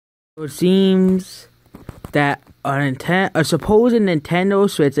It seems that a supposed Nintendo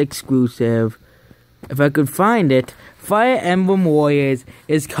Switch exclusive, if I could find it, Fire Emblem Warriors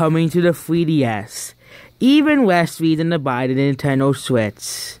is coming to the 3DS. Even less reason to buy the Nintendo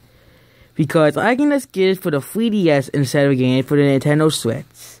Switch, because I can just get it for the 3DS instead of getting it for the Nintendo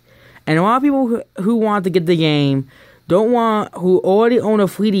Switch. And a lot of people who want to get the game who already own a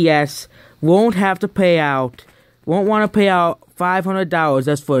 3DS won't want to pay out $500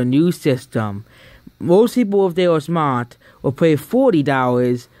 just for a new system. Most people, if they are smart, will pay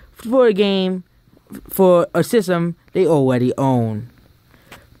 $40 for a game for a system they already own.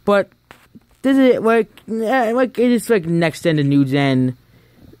 But this is it is like next gen to new gen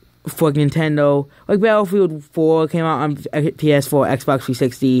for Nintendo. Like Battlefield 4 came out on PS4, Xbox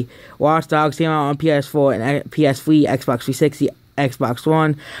 360. Watch Dogs came out on PS4 and PS3, Xbox 360, Xbox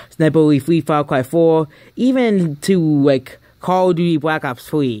One. Sniper Elite 3, Far Cry 4, even to like Call of Duty Black Ops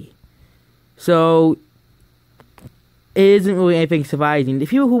 3. So it isn't really anything surprising. The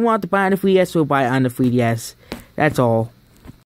people who want to buy on the 3DS will buy it on the 3DS. That's all.